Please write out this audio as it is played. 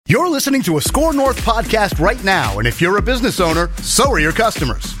You're listening to a Score North podcast right now, and if you're a business owner, so are your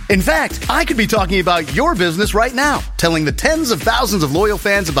customers. In fact, I could be talking about your business right now, telling the tens of thousands of loyal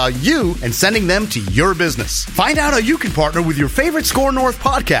fans about you and sending them to your business. Find out how you can partner with your favorite Score North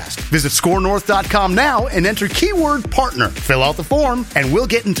podcast. Visit scorenorth.com now and enter keyword partner. Fill out the form, and we'll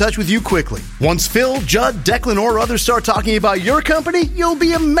get in touch with you quickly. Once Phil, Judd, Declan, or others start talking about your company, you'll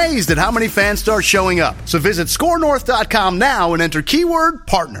be amazed at how many fans start showing up. So visit scorenorth.com now and enter keyword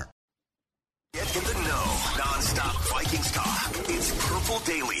partner. Get in the know. Non-stop Vikings talk. It's Purple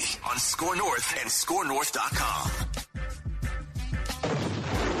Daily on Score North and scorenorth.com.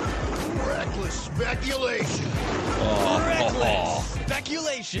 Reckless speculation. Reckless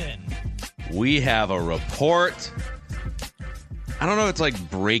speculation. We have a report. I don't know if it's like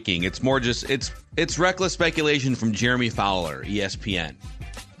breaking. It's more just, it's reckless speculation from Jeremy Fowler, ESPN.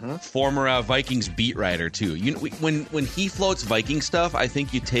 Former Vikings beat writer, too. When he floats Viking stuff, I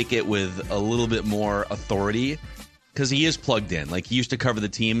think you take it with a little bit more authority because he is plugged in. Like, he used to cover the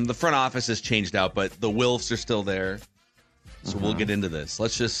team. The front office has changed out, but the Wilfs are still there. So we'll get into this.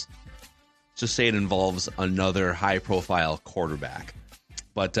 Let's just say it involves another high-profile quarterback.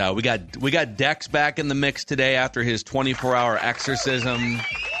 But we got Dex back in the mix today after his 24-hour exorcism.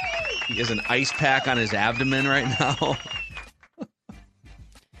 He has an ice pack on his abdomen right now.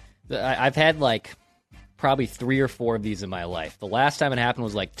 I've had like probably 3 or 4 of these in my life. The last time it happened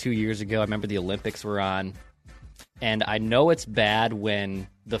was like 2 years ago. I remember the Olympics were on. And I know it's bad when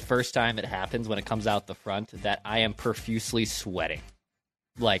the first time it happens, when it comes out the front, that I am profusely sweating.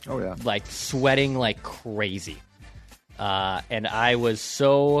 Like sweating like crazy. And I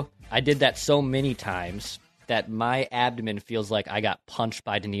did that so many times that my abdomen feels like I got punched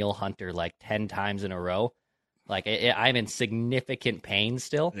by Daniil Hunter like 10 times in a row. Like, I'm in significant pain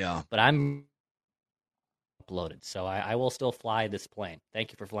still, but I'm uploaded, so I will still fly this plane.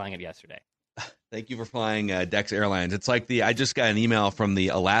 Thank you for flying it yesterday. Thank you for flying Dex Airlines. It's like I just got an email from the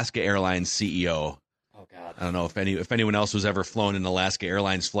Alaska Airlines CEO. Oh, God. I don't know if anyone else who's ever flown an Alaska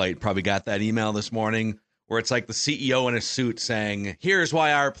Airlines flight probably got that email this morning, where it's like the CEO in a suit saying, here's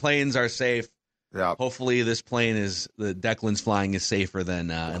why our planes are safe. Yeah. Hopefully this plane the Declan's flying is safer than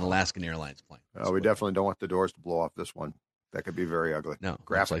an Alaskan Airlines plane. We definitely don't want the doors to blow off this one. That could be very ugly. No,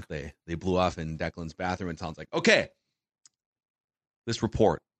 graphic. Like they blew off in Declan's bathroom, and sounds like, okay, this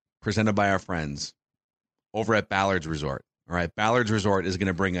report presented by our friends over at Ballard's Resort. All right, Ballard's Resort is going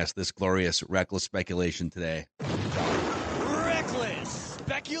to bring us this glorious reckless speculation today.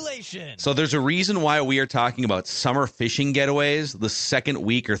 Speculation. So there's a reason why we are talking about summer fishing getaways the second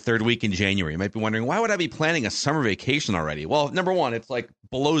week or third week in January. You might be wondering, why would I be planning a summer vacation already? Well, number one, it's like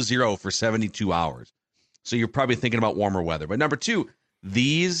below zero for 72 hours. So you're probably thinking about warmer weather. But number two,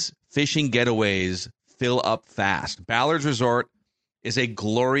 these fishing getaways fill up fast. Ballard's Resort is a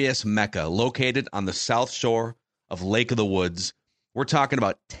glorious mecca located on the south shore of Lake of the Woods. We're talking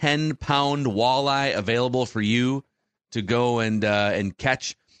about 10-pound walleye available for you to go and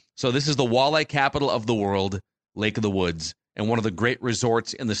catch. So this is the walleye capital of the world, Lake of the Woods, and one of the great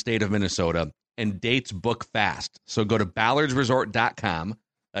resorts in the state of Minnesota. And dates book fast. So go to ballardsresort.com.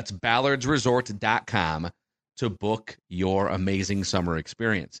 That's ballardsresort.com to book your amazing summer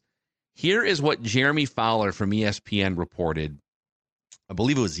experience. Here is what Jeremy Fowler from ESPN reported. I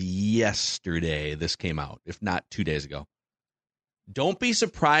believe it was yesterday this came out, if not 2 days ago. Don't be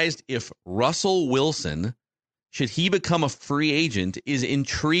surprised if Russell Wilson, should he become a free agent, is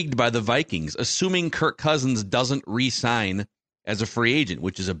intrigued by the Vikings, assuming Kirk Cousins doesn't re-sign as a free agent,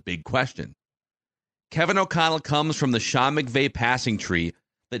 which is a big question. Kevin O'Connell comes from the Sean McVay passing tree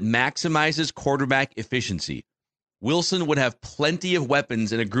that maximizes quarterback efficiency. Wilson would have plenty of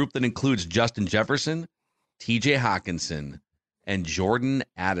weapons in a group that includes Justin Jefferson, TJ Hawkinson, and Jordan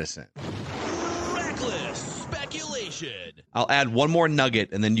Addison. Reckless speculation. I'll add one more nugget,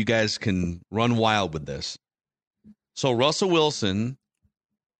 and then you guys can run wild with this. So Russell Wilson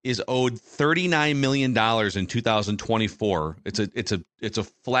is owed $39 million in 2024. It's a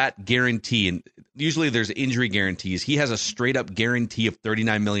flat guarantee, and usually there's injury guarantees. He has a straight up guarantee of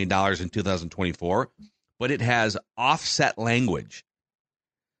 $39 million in 2024, but it has offset language.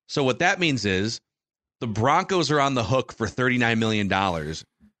 So what that means is the Broncos are on the hook for $39 million.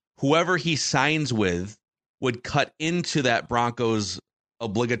 Whoever he signs with would cut into that Broncos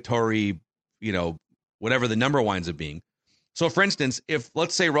obligatory, whatever the number winds up being. So, for instance, if,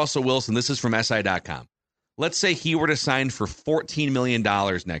 let's say Russell Wilson, this is from SI.com, let's say he were to sign for $14 million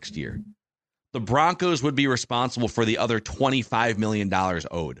next year. The Broncos would be responsible for the other $25 million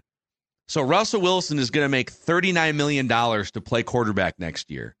owed. So Russell Wilson is going to make $39 million to play quarterback next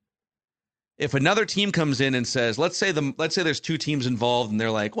year. if another team comes in and says, let's say there's two teams involved and they're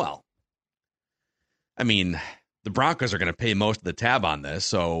like, well, I mean, the Broncos are going to pay most of the tab on this,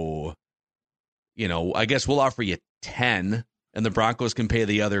 so, I guess we'll offer you 10 and the Broncos can pay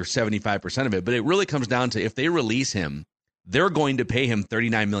the other 75% of it. But it really comes down to, if they release him, they're going to pay him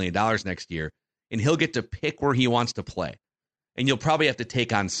 $39 million next year, and he'll get to pick where he wants to play. And you'll probably have to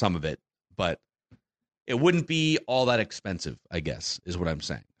take on some of it, but it wouldn't be all that expensive, I guess, is what I'm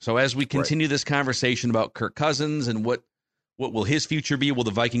saying. So as we continue this conversation about Kirk Cousins and what will his future be, will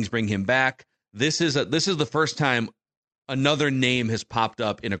the Vikings bring him back? This is the first time another name has popped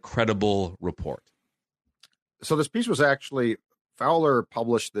up in a credible report. So this piece was actually, Fowler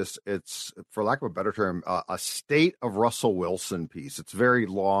published this. It's, for lack of a better term, a state of Russell Wilson piece. It's very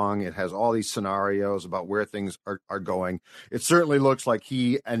long. It has all these scenarios about where things are going. It certainly looks like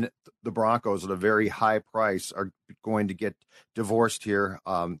he and the Broncos at a very high price are going to get divorced here.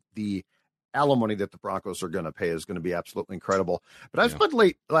 The alimony that the Broncos are going to pay is going to be absolutely incredible. But I've spent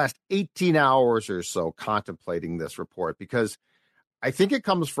the last 18 hours or so contemplating this report, because I think it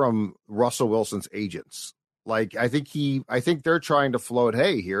comes from Russell Wilson's agents. Like, I think they're trying to float,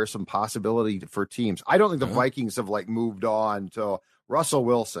 hey, here's some possibility for teams. I don't think the Vikings have moved on to Russell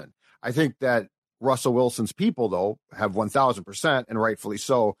Wilson. I think that Russell Wilson's people, though, have 1,000%, and rightfully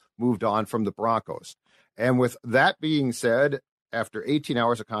so, moved on from the Broncos. And with that being said, after 18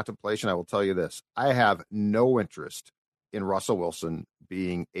 hours of contemplation, I will tell you this: I have no interest in Russell Wilson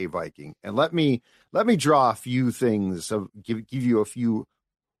being a Viking. And let me draw a few things, give you a few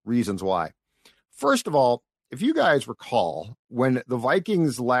reasons why. First of all, if you guys recall, when the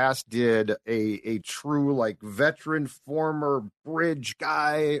Vikings last did a true veteran former bridge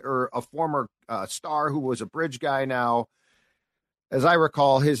guy, or a former star who was a bridge guy now, as I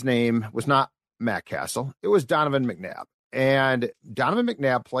recall, his name was not Matt Castle. It was Donovan McNabb. And Donovan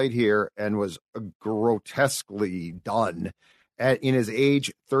McNabb played here and was grotesquely done in his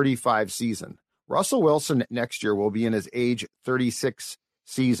age 35 season. Russell Wilson next year will be in his age 36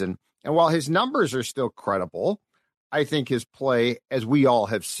 season. And while his numbers are still credible, I think his play, as we all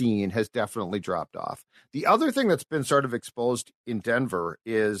have seen, has definitely dropped off. The other thing that's been sort of exposed in Denver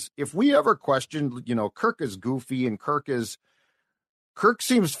is, if we ever questioned, Kirk is goofy and Kirk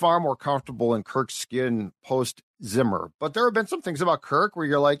seems far more comfortable in Kirk's skin post Zimmer. But there have been some things about Kirk where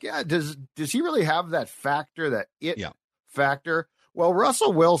you're like, yeah, does he really have that factor, factor? Well,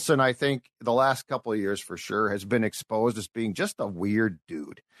 Russell Wilson, I think the last couple of years for sure has been exposed as being just a weird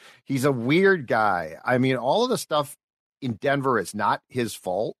dude. He's a weird guy. I mean, all of the stuff in Denver is not his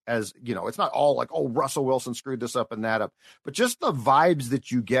fault, as it's not all like, oh, Russell Wilson screwed this up and that up, but just the vibes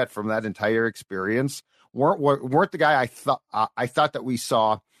that you get from that entire experience weren't the guy I thought that we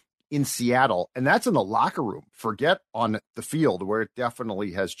saw in Seattle. And that's in the locker room. Forget on the field, where it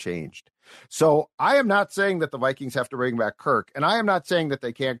definitely has changed. So I am not saying that the Vikings have to bring back Kirk, and I am not saying that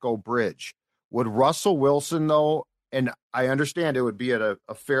they can't go bridge. Would Russell Wilson, though, and I understand it would be at a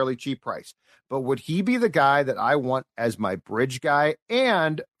fairly cheap price, but would he be the guy that I want as my bridge guy?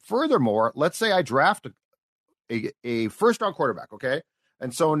 And furthermore, let's say I draft a first-round quarterback, okay?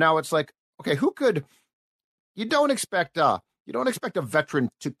 And so now it's like, okay, you don't expect a veteran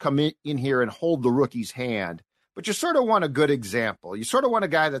to come in here and hold the rookie's hand, but you sort of want a good example. You sort of want a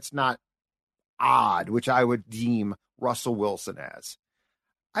guy that's not odd, which I would deem Russell Wilson as.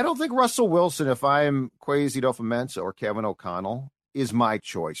 I don't think Russell Wilson, if I'm Kwesi Adofo-Mensah or Kevin O'Connell, is my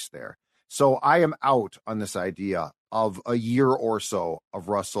choice there. So I am out on this idea of a year or so of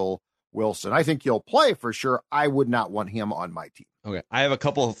Russell Wilson. I think he'll play for sure. I would not want him on my team. Okay. I have a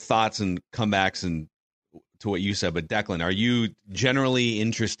couple of thoughts and comebacks to what you said, but Declan, are you generally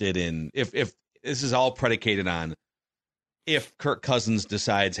interested in, if this is all predicated on, if Kirk Cousins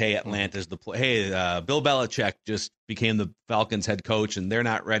decides, hey, Atlanta's the play, hey, Bill Belichick just became the Falcons head coach and they're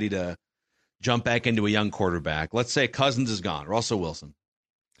not ready to jump back into a young quarterback. Let's say Cousins is gone, Russell Wilson.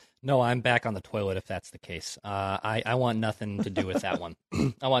 No, I'm back on the toilet if that's the case. I want nothing to do with that one.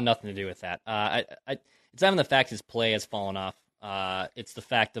 I want nothing to do with that. It's not even the fact his play has fallen off. It's the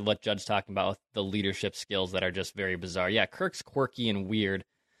fact of what Judd's talking about with the leadership skills that are just very bizarre. Yeah, Kirk's quirky and weird,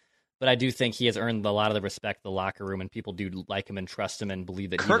 but I do think he has earned a lot of the respect of the locker room, and people do like him and trust him and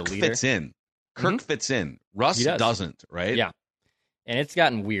believe that Kirk he's a leader. Fits in. Kirk fits in. Russ doesn't, right? Yeah. And it's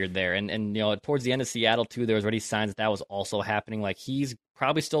gotten weird there. And towards the end of Seattle, too, there was already signs that was also happening. Like, he's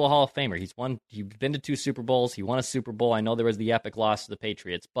probably still a Hall of Famer. He's been to 2 Super Bowls. He won a Super Bowl. I know there was the epic loss to the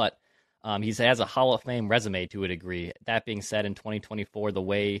Patriots, but he has a Hall of Fame resume to a degree. That being said, in 2024, the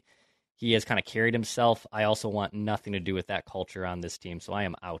way he has kind of carried himself, I also want nothing to do with that culture on this team. So I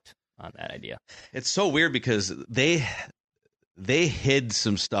am out on that idea. It's so weird because they they hid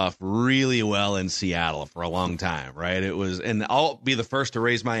some stuff really well in Seattle for a long time, right? It was, and I'll be the first to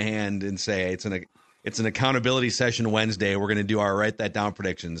raise my hand and say it's an accountability session Wednesday. We're going to do our write that down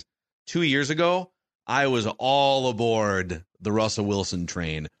predictions. 2 years ago, I was all aboard the Russell Wilson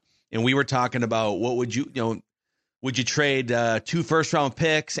train, and we were talking about what would would you trade 2 first-round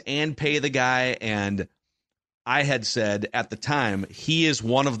picks and pay the guy? And I had said at the time, he is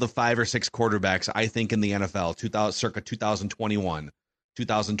one of the 5 or 6 quarterbacks, I think, in the NFL, circa 2021,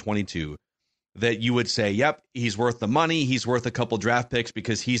 2022, that you would say, yep, he's worth the money. He's worth a couple draft picks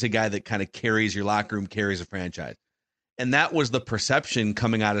because he's a guy that kind of carries your locker room, carries a franchise. And that was the perception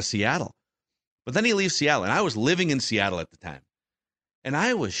coming out of Seattle. But then he leaves Seattle, and I was living in Seattle at the time. And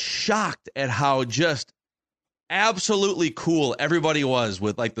I was shocked at how just absolutely cool everybody was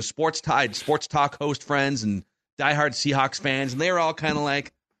with like the sports talk host friends and diehard Seahawks fans. And they were all kind of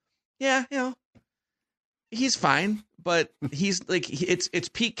like, yeah, he's fine. But he's like, it's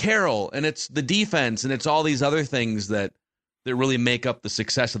Pete Carroll, and it's the defense, and it's all these other things that really make up the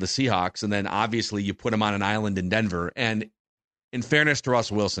success of the Seahawks. And then obviously you put him on an island in Denver. And in fairness to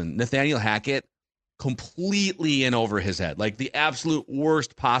Russell Wilson, Nathaniel Hackett completely in over his head, like the absolute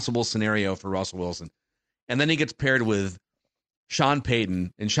worst possible scenario for Russell Wilson. And then he gets paired with Sean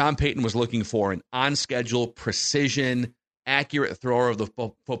Payton, and Sean Payton was looking for an on-schedule, precision, accurate thrower of the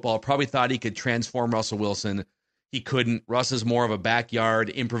football. Probably thought he could transform Russell Wilson. He couldn't. Russ is more of a backyard,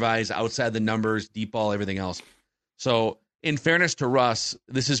 improvise, outside the numbers, deep ball, everything else. So in fairness to Russ,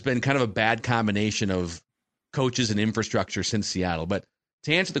 this has been kind of a bad combination of coaches and infrastructure since Seattle. But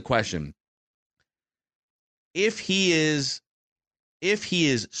to answer the question, if he is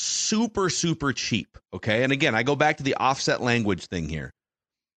super, super cheap, okay, and again, I go back to the offset language thing here,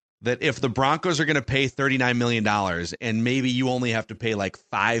 that if the Broncos are going to pay $39 million and maybe you only have to pay like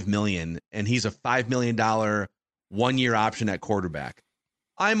 $5 million and he's a $5 million 1-year option at quarterback,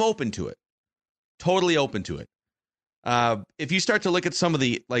 I'm open to it. Totally open to it. If you start to look at some of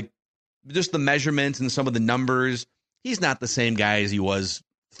the, like, just the measurements and some of the numbers, he's not the same guy as he was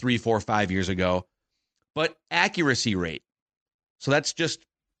 3, 4, 5 years ago. But accuracy rate. So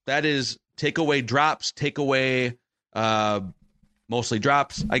that is take away drops, take away mostly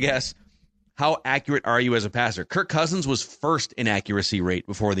drops, I guess. How accurate are you as a passer? Kirk Cousins was first in accuracy rate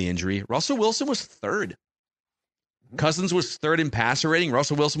before the injury. Russell Wilson was third. Cousins was third in passer rating.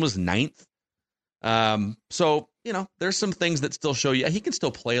 Russell Wilson was ninth. So, there's some things that still show you he can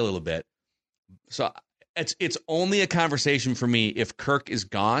still play a little bit. So it's only a conversation for me if Kirk is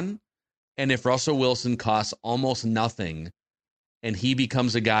gone and if Russell Wilson costs almost nothing and he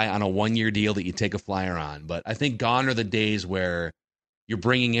becomes a guy on a 1-year deal that you take a flyer on. But I think gone are the days where you're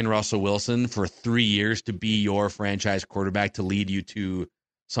bringing in Russell Wilson for 3 years to be your franchise quarterback to lead you to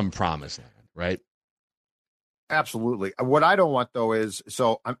some promised land, right? Absolutely. What I don't want, though, is,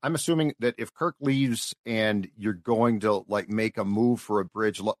 so I'm assuming that if Kirk leaves and you're going to like make a move for a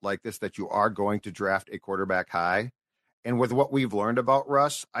bridge like this, that you are going to draft a quarterback high. And with what we've learned about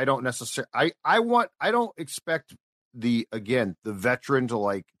Russ, I don't necessarily, I don't expect the veteran to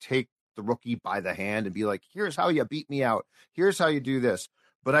like take the rookie by the hand and be like, here's how you beat me out. Here's how you do this.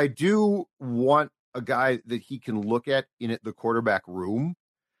 But I do want a guy that he can look at in the quarterback room.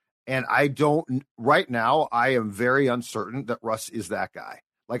 And right now, I am very uncertain that Russ is that guy.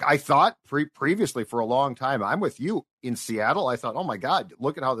 Like I thought previously for a long time, I'm with you in Seattle. I thought, oh my God,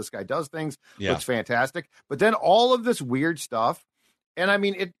 look at how this guy does things. Yeah. Looks fantastic. But then all of this weird stuff. And I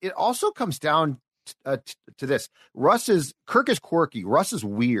mean, it also comes down to this. Kirk is quirky. Russ is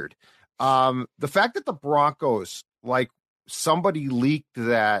weird. The fact that the Broncos, like somebody leaked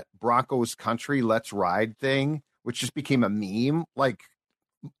that Broncos country let's ride thing, which just became a meme, like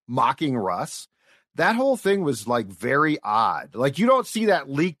mocking Russ. That whole thing was like very odd. Like you don't see that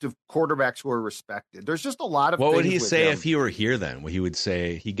leaked of quarterbacks who are respected. There's just a lot of. What would he say if he were here? Then he would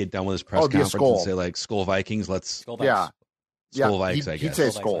say he'd get done with his press conference and say like "Skull Vikings, let's." Skull Vikes. Skull Vikes, I guess. He'd say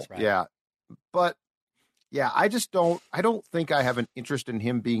Skull. Right. Yeah, but yeah, I just don't. I don't think I have an interest in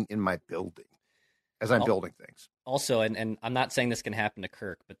him being in my building as I'm building things. Also, and I'm not saying this can happen to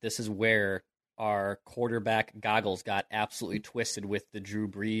Kirk, but this is where our quarterback goggles got absolutely twisted with the Drew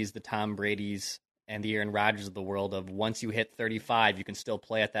Brees, the Tom Brady's, and the Aaron Rodgers of the world of once you hit 35, you can still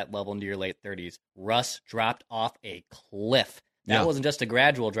play at that level into your late 30s. Russ dropped off a cliff. That wasn't just a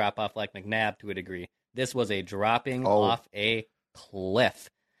gradual drop-off like McNabb to a degree. This was a dropping off a cliff.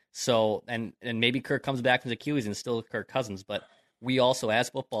 So, and maybe Kirk comes back from his Achilles and still Kirk Cousins, but we also, as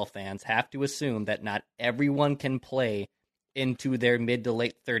football fans, have to assume that not everyone can play into their mid to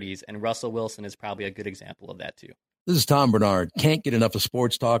late 30s, and Russell Wilson is probably a good example of that too. This is Tom Bernard. Can't get enough of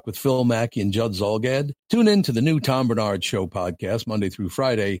sports talk with Phil Mackey and Judd Zolgad? Tune in to the new Tom Bernard Show podcast Monday through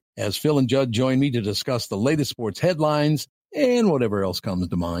Friday as Phil and Judd join me to discuss the latest sports headlines and whatever else comes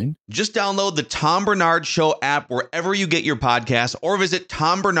to mind. Just download the Tom Bernard Show app wherever you get your podcasts or visit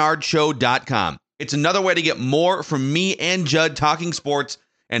tombernardshow.com. It's another way to get more from me and Judd talking sports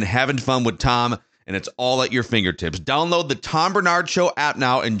and having fun with Tom, and it's all at your fingertips. Download the Tom Bernard Show app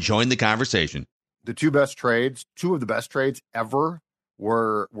now and join the conversation. The two of the best trades ever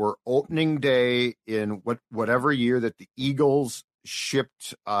were opening day in whatever year that the Eagles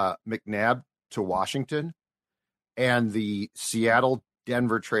shipped McNabb to Washington, and the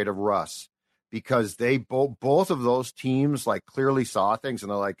Seattle-Denver trade of Russ, because they both of those teams like clearly saw things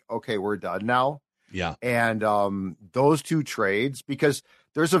and they're like, okay, we're done now. Yeah. And those two trades, because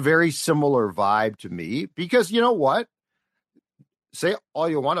there's a very similar vibe to me, because you know what? Say all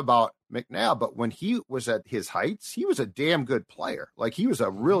you want about McNabb, but when he was at his heights, he was a damn good player. Like, he was a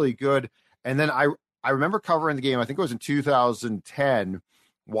really good. And then I remember covering the game. I think it was in 2010.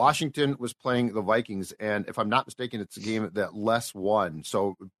 Washington was playing the Vikings, and if I'm not mistaken, it's a game that Les won.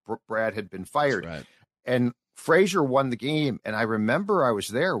 So Brad had been fired, Right. And Frazier won the game. And I remember I was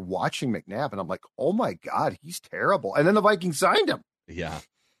there watching McNabb, and I'm like, oh my God, he's terrible. And then the Vikings signed him. Yeah.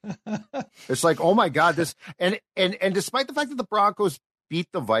 It's like, oh my God, this and despite the fact that the Broncos beat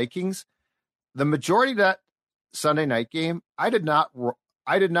the Vikings, the majority of that Sunday night game, I did not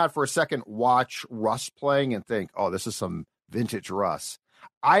for a second watch Russ playing and think, oh, this is some vintage Russ.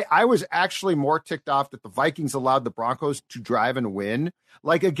 I was actually more ticked off that the Vikings allowed the Broncos to drive and win,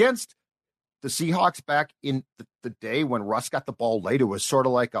 like against the Seahawks back in the day when Russ got the ball late. It was sort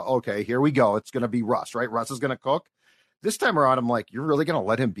of like, okay, here we go. It's going to be Russ, right? Russ is going to cook. This time around, I'm like, you're really going to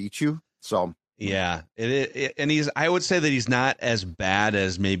let him beat you? So yeah, and I would say that he's not as bad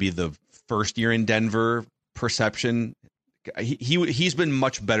as maybe the first year in Denver perception. He's been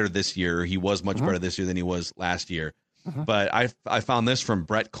much better this year. He was much better this year than he was last year. But I found this from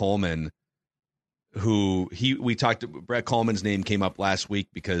Brett Coleman, Brett Coleman's name came up last week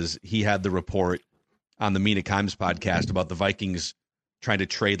because he had the report on the Mina Kimes podcast about the Vikings trying to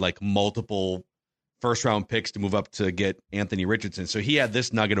trade like multiple first-round picks to move up to get Anthony Richardson. So he had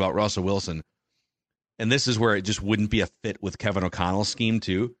this nugget about Russell Wilson, and this is where it just wouldn't be a fit with Kevin O'Connell's scheme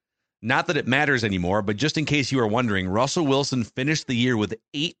too. Not that it matters anymore, but just in case you are wondering, Russell Wilson finished the year with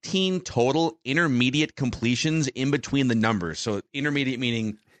 18 total intermediate completions in between the numbers. So intermediate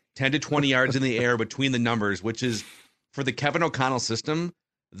meaning 10 to 20 yards in the air between the numbers, which is, for the Kevin O'Connell system,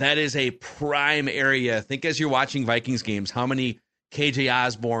 that is a prime area. Think as you're watching Vikings games, how many KJ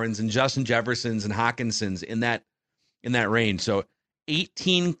Osbornes and Justin Jeffersons and Hawkinsons in that range. So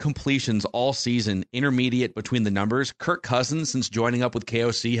 18 completions all season, intermediate between the numbers. Kirk Cousins, since joining up with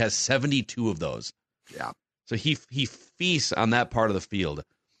KOC, has 72 of those. Yeah. So he feasts on that part of the field.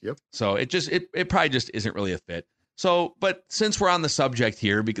 Yep. So it probably just isn't really a fit. So, but since we're on the subject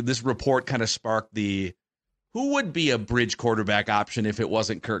here, because this report kind of sparked who would be a bridge quarterback option if it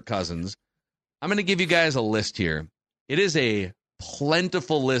wasn't Kirk Cousins, I'm going to give you guys a list here. It is a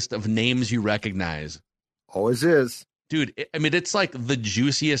plentiful list of names you recognize. Always is. Dude, it's like the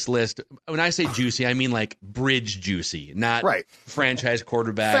juiciest list. When I say juicy, I mean like bridge juicy, not franchise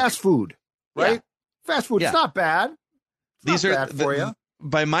quarterback. Fast food, right? Yeah. Fast food. It's not bad. These are bad for you.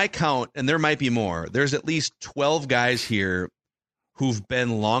 By my count, and there might be more, there's at least 12 guys here who've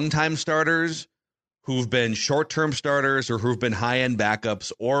been longtime starters, who've been short-term starters, or who've been high-end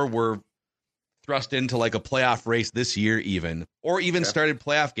backups, or were thrust into like a playoff race this year even started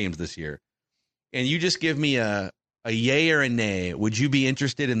playoff games this year. And you just give me a yay or a nay. Would you be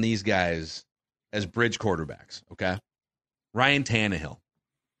interested in these guys as bridge quarterbacks? Okay. Ryan Tannehill.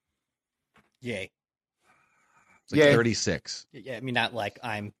 Yay. It's like 36. Yeah, I mean, not like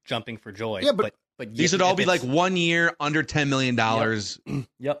I'm jumping for joy. Yeah, but these would all be like 1 year, under $10 million.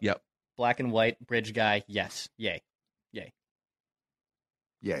 Yep. Black and white, bridge guy. Yes. Yay.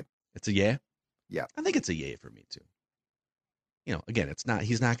 It's a yay? Yeah. I think it's a yay for me too. You know, again,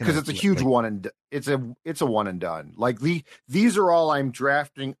 he's not going to, because it's a huge one, and it's a one and done. Like these are all I'm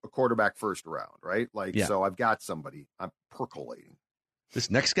drafting a quarterback first round, right? Like, so I've got somebody I'm percolating. This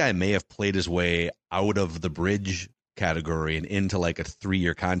next guy may have played his way out of the bridge category and into like a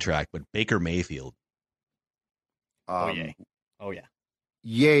 3-year contract, but Baker Mayfield. Oh yeah.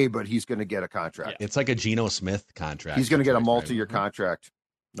 Yay, but he's going to get a contract. Yeah. It's like a Geno Smith contract. He's going to get a multi-year contract.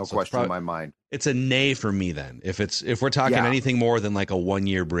 No question in my mind. It's a nay for me then. If we're talking anything more than like a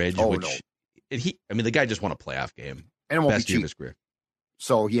 1-year bridge, the guy just won a playoff game. And it won't best be year cheap. of his career.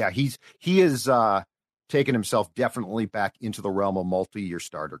 So he is taken himself definitely back into the realm of multi-year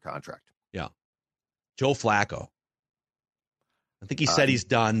starter contract. Yeah. Joe Flacco. I think he said he's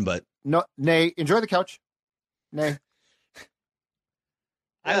done, but no, nay, enjoy the couch. Nay.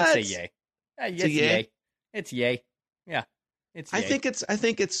 I would say yay. It's yay? yay. It's yay. Yeah. It's yay. I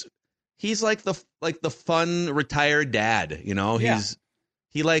think it's he's like the fun retired dad, you know? Yeah.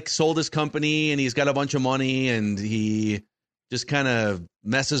 He like sold his company and he's got a bunch of money and he just kind of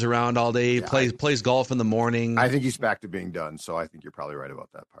messes around all day, plays golf in the morning. I think he's back to being done, so I think you're probably right about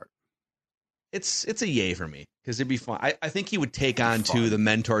that part. It's a yay for me because it'd be fun. I think he would take on to the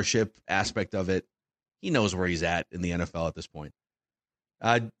mentorship aspect of it. He knows where he's at in the NFL at this point.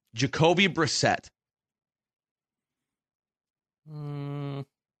 Jacoby Brissett.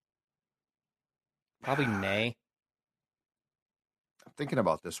 Probably nay. I'm thinking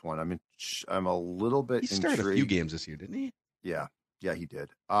about this one. I'm a little bit He started intrigued. a few games this year, didn't he? Yeah, he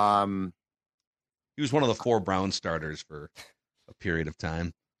did. He was one of the 4 Brown starters for a period of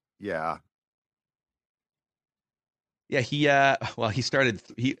time. Yeah. Yeah, he started.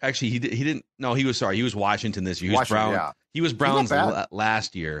 He didn't. No, he was Washington this year. He was Brown. Yeah. He was Browns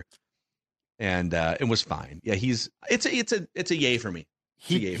last year, and it was fine. Yeah, it's a yay for me.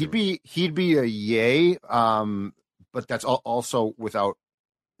 He'd be a yay. But that's also without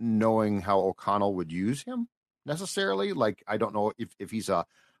knowing how O'Connell would use him necessarily. Like, I don't know if he's a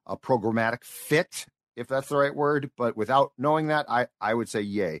programmatic fit, if that's the right word. But without knowing that, I would say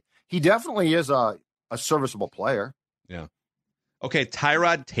yay. He definitely is a serviceable player. Yeah. Okay,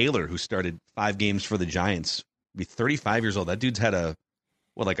 Tyrod Taylor, who started 5 games for the Giants, be 35 years old. That dude's had a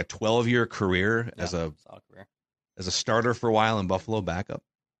 12-year career as a starter for a while in Buffalo, backup.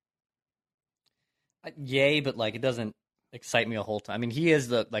 Yay, but like it doesn't excite me a whole time. I mean, he is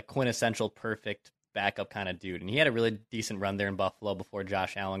the like quintessential perfect backup kind of dude, and he had a really decent run there in Buffalo before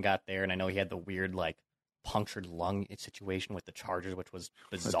Josh Allen got there. And I know he had the weird like punctured lung situation with the Chargers, which was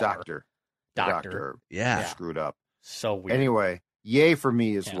bizarre. Doctor, yeah, screwed up. So weird. Anyway, yay for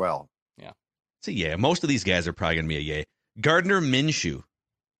me as well. Yeah, it's a yay. Most of these guys are probably gonna be a yay. Gardner Minshew.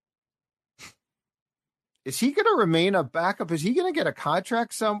 Is he going to remain a backup? Is he going to get a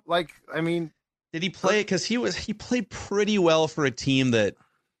contract? Did he play? Because he played pretty well for a team that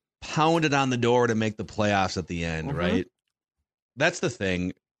pounded on the door to make the playoffs at the end, right? That's the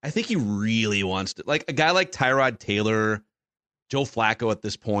thing. I think he really wants to, like a guy like Tyrod Taylor, Joe Flacco at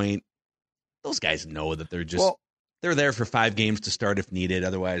this point. Those guys know that they're there for 5 games to start if needed.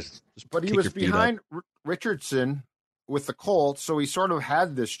 Otherwise, but he was behind Richardson with the Colts, so he sort of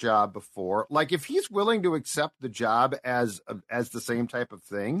had this job before. Like, if he's willing to accept the job as the same type of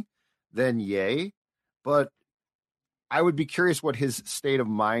thing, then yay. But I would be curious what his state of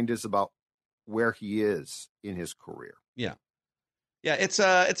mind is about where he is in his career. Yeah, it's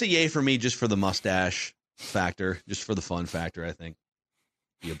a yay for me, just for the mustache factor, just for the fun factor. I think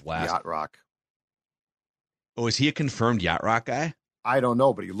be a blast. Yacht Rock. Oh, is he a confirmed Yacht Rock guy? I don't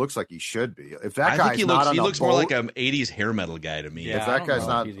know, but he looks like he should be. If that I guy's think he not looks, on he a looks boat, more like an 80s hair metal guy to me. Yeah, if that guy's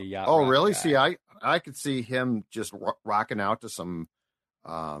not, oh really? Guy. See, I could see him just rocking out to some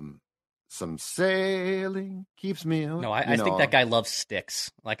sailing keeps me. No, I think that guy loves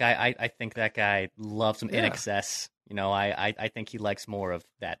sticks. Like I think that guy loves some In Excess. You know, I think he likes more of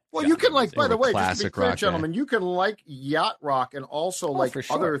that. Well, you can like, music. by the way, just to be classic clear, rock gentlemen, you can like yacht rock and also like for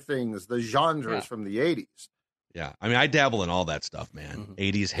sure. other things, the genres from the 80s. Yeah, I mean, I dabble in all that stuff, man.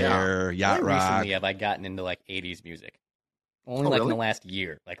 80s hair, yacht When rock. recently have I gotten into like 80s music? Only in the last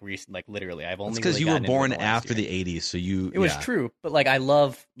year, like literally. I've only because really you were gotten born into the last after year. the 80s, so you. It was true, but I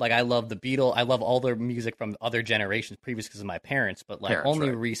love the Beatles. I love all their music from other generations previous because of my parents. But only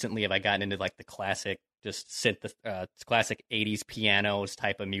recently have I gotten into like the classic, just classic 80s pianos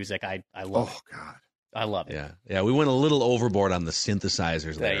type of music. I love. Oh God. I love it. Yeah. We went a little overboard on the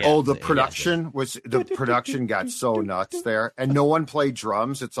synthesizers there. Yeah. Oh, the production got so nuts there, and no one played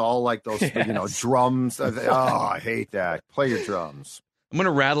drums. It's all like those, drums. Oh, I hate that. Play your drums. I'm going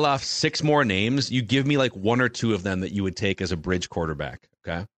to rattle off 6 more names. You give me like 1 or 2 of them that you would take as a bridge quarterback.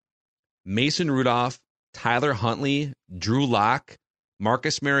 Okay. Mason Rudolph, Tyler Huntley, Drew Lock,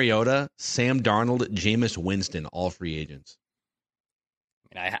 Marcus Mariota, Sam Darnold, Jameis Winston, all free agents.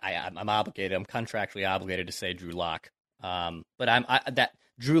 I'm obligated. I'm contractually obligated to say Drew Lock. But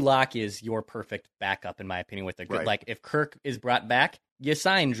Drew Lock is your perfect backup in my opinion. With a good like, if Kirk is brought back, you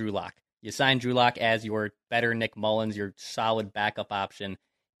sign Drew Lock. You sign Drew Lock as your better Nick Mullins, your solid backup option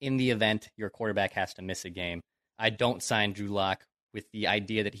in the event your quarterback has to miss a game. I don't sign Drew Lock with the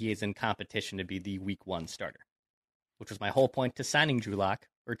idea that he is in competition to be the Week 1 starter, which was my whole point to signing Drew Lock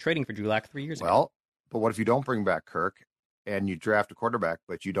or trading for Drew Lock 3 years ago. Well, but what if you don't bring back Kirk? And you draft a quarterback,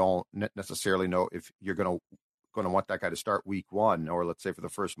 but you don't necessarily know if you're going to want that guy to start Week 1, or let's say for the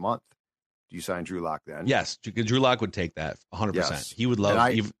first month. Do you sign Drew Lock then? Yes, Drew Lock would take that 100%. Yes. He would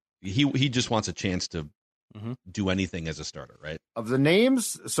love. He just wants a chance to do anything as a starter, right? Of the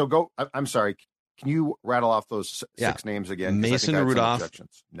names, so go. I'm sorry. Can you rattle off those six names again? Mason Rudolph.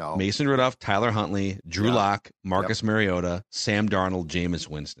 No. Mason Rudolph, Tyler Huntley, Drew Lock, Marcus Mariota, Sam Darnold, Jameis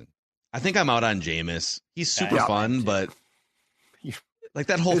Winston. I think I'm out on Jameis. He's super fun, but like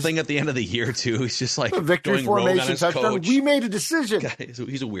that whole thing at the end of the year too. He's just like the victory formation touchdown. Coach. We made a decision.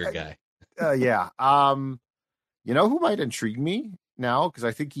 He's a weird guy. Yeah. You know who might intrigue me now because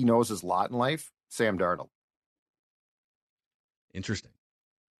I think he knows his lot in life? Sam Darnold. Interesting.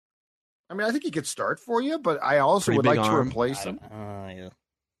 I mean, I think he could start for you, but I also would like to replace him.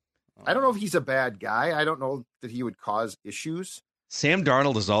 I don't know if he's a bad guy. I don't know that he would cause issues. Sam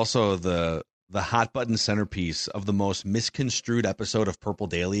Darnold is also the hot button centerpiece of the most misconstrued episode of Purple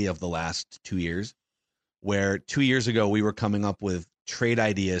Daily of the last 2 years, where 2 years ago we were coming up with trade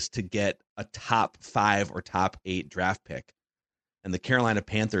ideas to get a top 5 or top 8 draft pick. And the Carolina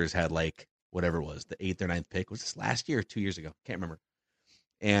Panthers had like whatever it was, the 8th or 9th pick. Was this last year or 2 years ago? Can't remember.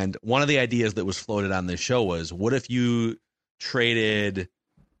 And one of the ideas that was floated on this show was, what if you traded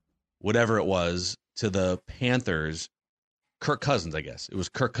whatever it was to the Panthers, Kirk Cousins, I guess. It was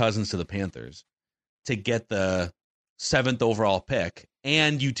Kirk Cousins to the Panthers to get the 7th overall pick,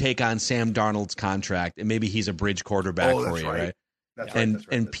 and you take on Sam Darnold's contract, and maybe he's a bridge quarterback for you, right? That's and right.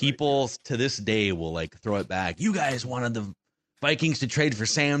 And people to this day will like throw it back. You guys wanted the Vikings to trade for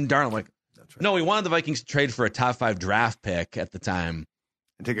Sam Darnold. Like, no, we wanted the Vikings to trade for a top 5 draft pick at the time.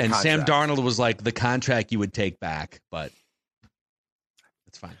 And Sam Darnold was like the contract you would take back, but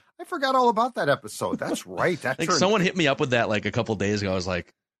it's fine. I forgot all about that episode. That's right. Someone hit me up with that like a couple days ago. I was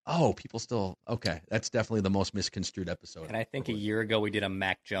like, oh, people still okay. That's definitely the most misconstrued episode. And I think a year ago we did a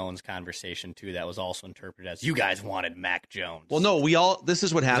Mac Jones conversation too. That was also interpreted as you guys wanted Mac Jones. Well, no, this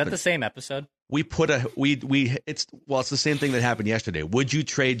is what happened. Is that the same episode? It's the same thing that happened yesterday. Would you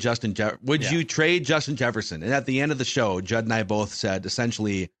trade Justin Jefferson? And at the end of the show, Judd and I both said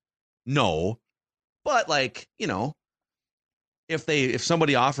essentially no. But like, you know, if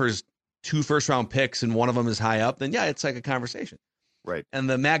somebody offers 2 first-round picks and one of them is high up, then yeah, it's like a conversation. Right. And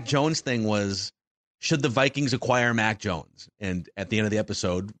the Mac Jones thing was, should the Vikings acquire Mac Jones? And at the end of the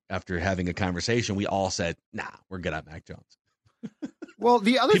episode, after having a conversation, we all said, nah, we're good on Mac Jones. Well,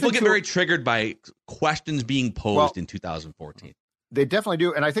 the other people get very triggered by questions being posed in 2014. They definitely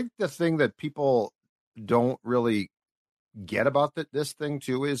do. And I think the thing that people don't really get about this thing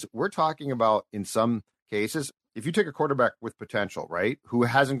too is we're talking about, in some cases, if you take a quarterback with potential, right, who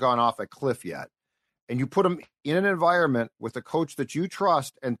hasn't gone off a cliff yet, and you put him in an environment with a coach that you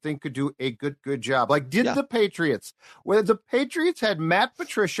trust and think could do a good job. Like the Patriots, where the Patriots had Matt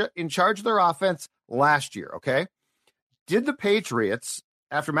Patricia in charge of their offense last year, okay? Did the Patriots,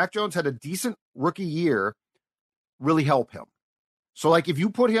 after Mac Jones had a decent rookie year, really help him? So like if you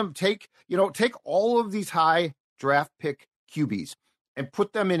put him, take all of these high draft pick QBs and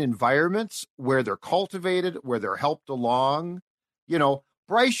put them in environments where they're cultivated, where they're helped along,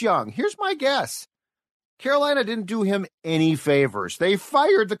 Bryce Young, here's my guess. Carolina didn't do him any favors. They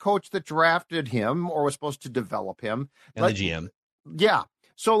fired the coach that drafted him or was supposed to develop him. And the GM. Yeah.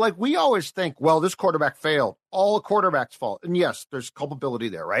 So like we always think, well, this quarterback failed. All quarterbacks fault. And yes, there's culpability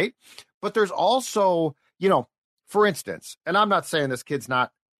there, right? But there's also, for instance, and I'm not saying this kid's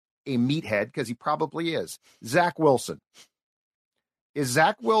not a meathead because he probably is. Zach Wilson. Is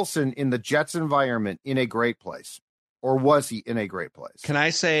Zach Wilson in the Jets environment in a great place? Or was he in a great place? Can I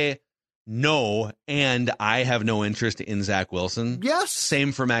say no, and I have no interest in Zach Wilson? Yes.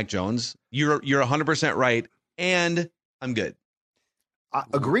 Same for Mac Jones. You're 100% right, and I'm good.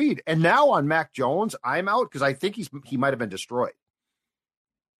 Agreed. And now on Mac Jones, I'm out because I think he might have been destroyed.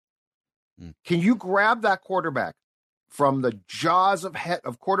 Can you grab that quarterback from the jaws of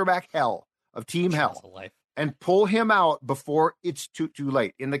quarterback hell, of team hell, and pull him out before it's too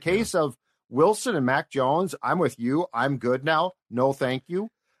late? In the case of Wilson and Mac Jones, I'm with you. I'm good now. No, thank you.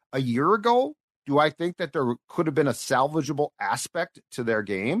 A year ago, do I think that there could have been a salvageable aspect to their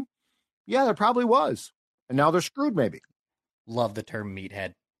game? Yeah, there probably was. And now they're screwed, maybe. Love the term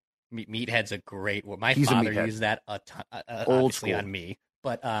meathead. Meathead's a great word. My father used that a ton, obviously on me,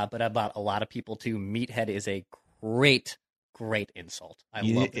 but about a lot of people too. Meathead is a great insult. I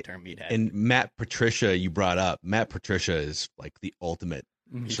love the term meathead. And Matt Patricia, you brought up. Matt Patricia is like the ultimate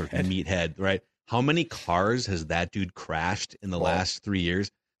sort of meathead, right? How many cars has that dude crashed in the last 3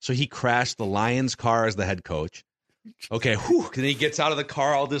 years? So he crashed the Lions car as the head coach. Okay, and then he gets out of the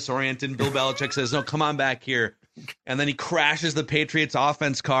car all disoriented. And Bill Belichick says, no, come on back here. And then he crashes the Patriots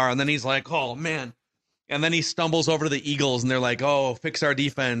offense car. And then he's like, oh, man. And then he stumbles over to the Eagles, and they're like, "Oh, fix our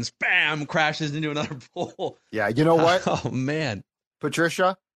defense!" Bam, crashes into another pole. Yeah, you know what? Oh man,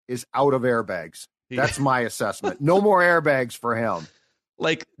 Patricia is out of airbags. That's my assessment. No more airbags for him.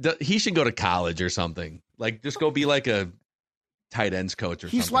 Like he should go to college or something. Like just go be like a tight ends coach or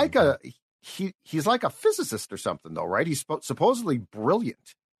He's something. He's like a physicist or something, though, right? He's supposedly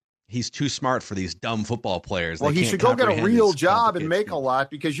brilliant. He's too smart for these dumb football players. Well, he should go get a real job and make a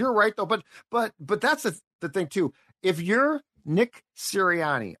lot, because you're right, though. But that's the thing, too. If you're Nick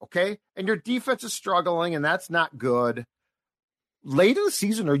Sirianni, okay, and your defense is struggling and that's not good, late in the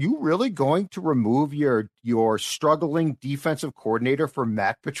season, are you really going to remove your struggling defensive coordinator for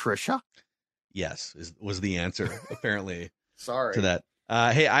Matt Patricia? Yes, was the answer, apparently. Sorry. To that.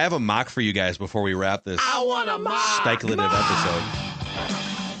 Hey, I have a mock for you guys before we wrap this speculative episode.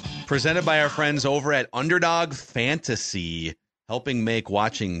 Presented by our friends over at Underdog Fantasy, helping make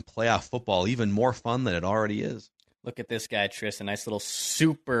watching playoff football even more fun than it already is. Look at this guy, Tristan. Nice little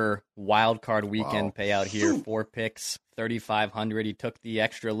super wild card weekend payout here. 4 picks, 3,500. He took the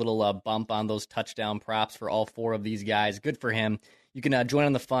extra little bump on those touchdown props for all 4 of these guys. Good for him. You can join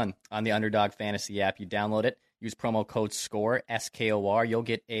on the fun on the Underdog Fantasy app. You download it, use promo code SCORE, SKOR. You'll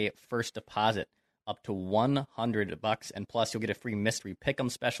get a first deposit up to $100, and plus you'll get a free mystery pick'em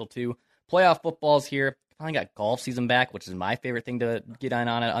special too. Playoff football's here. Finally got golf season back, which is my favorite thing to get on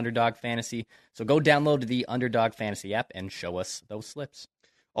at Underdog Fantasy. So go download the Underdog Fantasy app and show us those slips.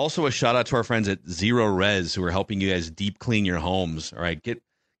 Also, a shout out to our friends at Zero Res who are helping you guys deep clean your homes. All right, get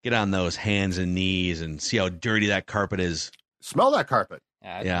on those hands and knees and see how dirty that carpet is. Smell that carpet.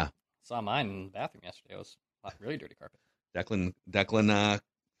 Yeah, I saw mine in the bathroom yesterday. It was a really dirty carpet. Declan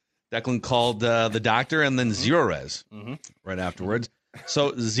called the doctor and then Zero Res right afterwards.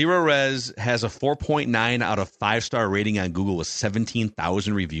 So Zero Res has a 4.9 out of 5-star rating on Google with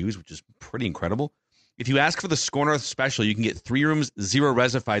 17,000 reviews, which is pretty incredible. If you ask for the Score North special, you can get 3 rooms Zero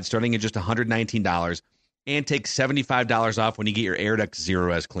Resified starting at just $119 and take $75 off when you get your Air Deck Zero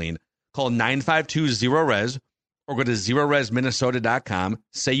Res cleaned. Call 952-0-RES or go to ZeroResMinnesota.com.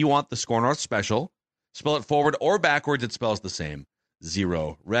 Say you want the Score North special. Spell it forward or backwards, it spells the same.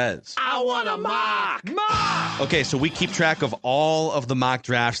 Zero Res. I want a mock. Okay, so we keep track of all of the mock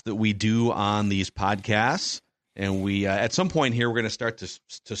drafts that we do on these podcasts, and we at some point here we're going to start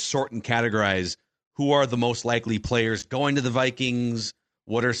to sort and categorize who are the most likely players going to the Vikings.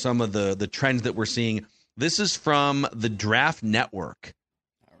 What are some of the trends that we're seeing? This is from the Draft Network.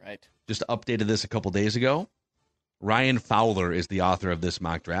 All right, just updated this a couple days ago. Ryan Fowler is the author of this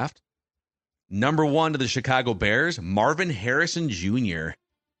mock draft. Number 1 to the Chicago Bears, Marvin Harrison Jr.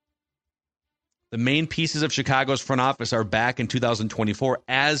 The main pieces of Chicago's front office are back in 2024,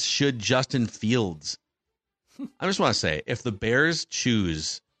 as should Justin Fields. I just want to say, if the Bears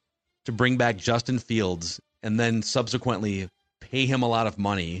choose to bring back Justin Fields and then subsequently pay him a lot of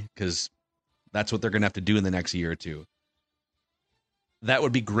money, because that's what they're going to have to do in the next year or two, that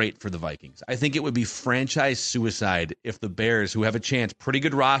would be great for the Vikings. I think it would be franchise suicide if the Bears, who have a chance, pretty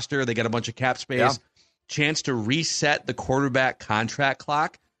good roster, they got a bunch of cap space, chance to reset the quarterback contract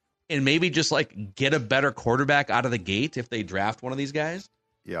clock and maybe just like get a better quarterback out of the gate if they draft one of these guys.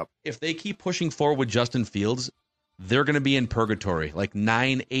 Yep. If they keep pushing forward with Justin Fields, they're going to be in purgatory, like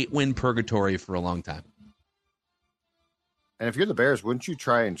 9-8-win purgatory for a long time. And if you're the Bears, wouldn't you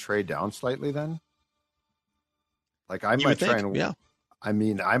try and trade down slightly then? Like I might try and I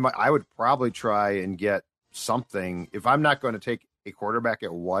mean, I would probably try and get something. If I'm not going to take a quarterback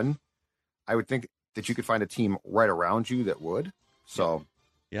at 1, I would think that you could find a team right around you that would. So,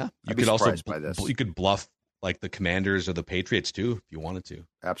 yeah, you could also by this. You could bluff like the Commanders or the Patriots too if you wanted to.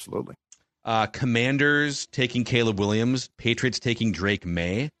 Absolutely. Commanders taking Caleb Williams, Patriots taking Drake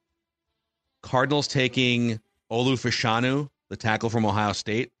May, Cardinals taking Olu Fashanu, the tackle from Ohio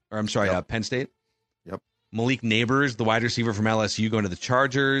State, or I'm sorry, Penn State. Yep. Malik Neighbors, the wide receiver from LSU, going to the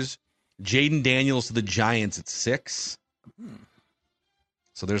Chargers. Jaden Daniels to the Giants at 6.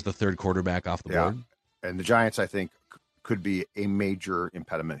 So there's the third quarterback off the board. And the Giants, I think, could be a major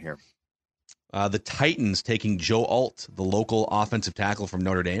impediment here. The Titans taking Joe Alt, the local offensive tackle from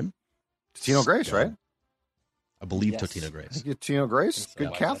Notre Dame. Tino Grace, right? I believe Totino Grace. Tino Grace,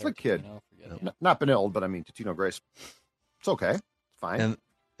 good Catholic kid. Not Benilde, but I mean Totino Grace. It's okay. It's fine. And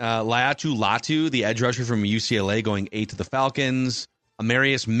Laiatu Latu, the edge rusher from UCLA, going 8 to the Falcons.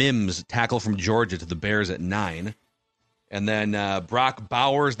 Amarius Mims, tackle from Georgia, to the Bears at 9. And then Brock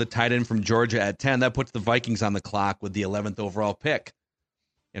Bowers, the tight end from Georgia, at 10. That puts the Vikings on the clock with the 11th overall pick.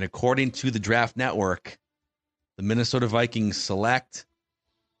 And according to the Draft Network, the Minnesota Vikings select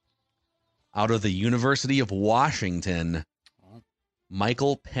out of the University of Washington,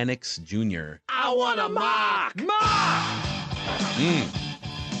 Michael Penix Jr. I want a mock.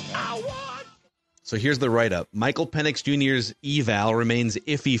 So here's the write-up. Michael Penix Jr.'s eval remains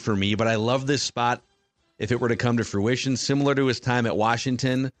iffy for me, but I love this spot if it were to come to fruition. Similar to his time at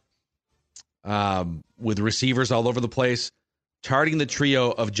Washington, with receivers all over the place, charting the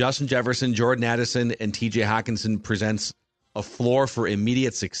trio of Justin Jefferson, Jordan Addison, and TJ Hawkinson presents a floor for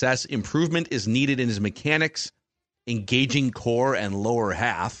immediate success. Improvement is needed in his mechanics, engaging core and lower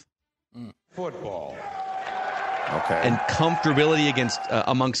half. Football. Okay. And comfortability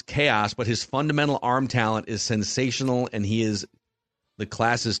amongst chaos, but his fundamental arm talent is sensational, and he is the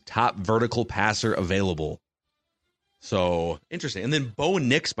class's top vertical passer available. So, interesting. And then Bo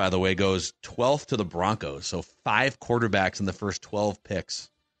Nix, by the way, goes 12th to the Broncos. So 5 quarterbacks in the first 12 picks,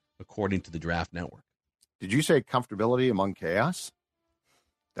 according to the Draft Network. Did you say comfortability among chaos?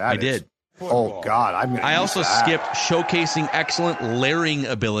 I did. Oh, God. I also skipped showcasing excellent layering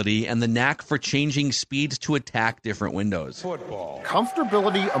ability and the knack for changing speeds to attack different windows.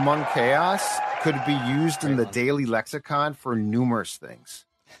 Comfortability among chaos could be used in the daily lexicon for numerous things.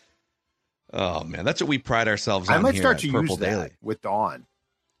 Oh, man. That's what we pride ourselves on. I might here start at to Purple use that Daily. with Dawn.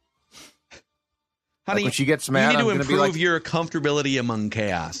 Honey, like when she gets mad, you need to I'm gonna be improve like, your comfortability among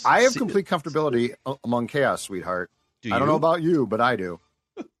chaos. I have complete comfortability among chaos, sweetheart. Do I don't you? know about you, but I do.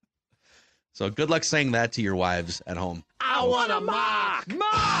 So good luck saying that to your wives at home. I want a mock.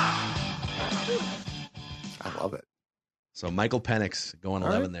 I love it. So Michael Penix going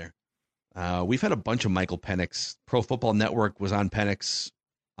 11 there. We've had a bunch of Michael Penix. Pro Football Network was on Penix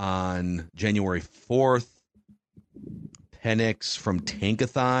on January 4th. Penix from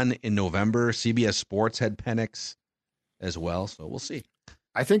Tankathon in November. CBS Sports had Penix as well. So we'll see.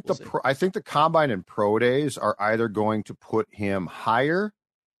 I think the combine and pro days are either going to put him higher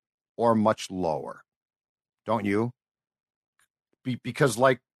or much lower. Don't you? Because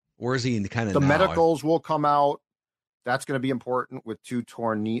like, where is he in kind of the now? medicals will come out. That's going to be important with two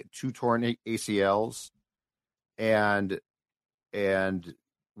torn ACLs, and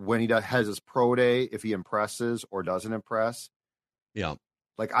when he has his pro day, if he impresses or doesn't impress, yeah,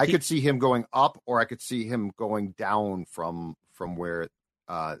 like I could see him going up, or I could see him going down from where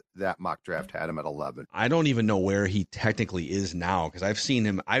that mock draft had him at 11. I don't even know where he technically is now, because I've seen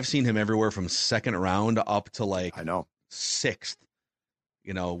him everywhere from second round up to like sixth.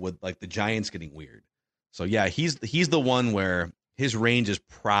 You know, with like the Giants getting weird. So yeah, he's the one where his range is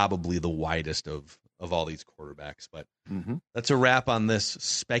probably the widest of all these quarterbacks. But that's a wrap on this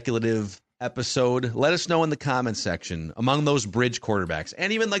speculative episode. Let us know in the comments section among those bridge quarterbacks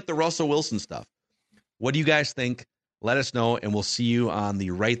and even like the Russell Wilson stuff. What do you guys think? Let us know, and we'll see you on the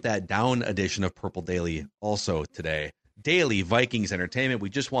Write That Down edition of Purple Daily also today. Daily Vikings entertainment.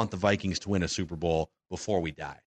 We just want the Vikings to win a Super Bowl before we die.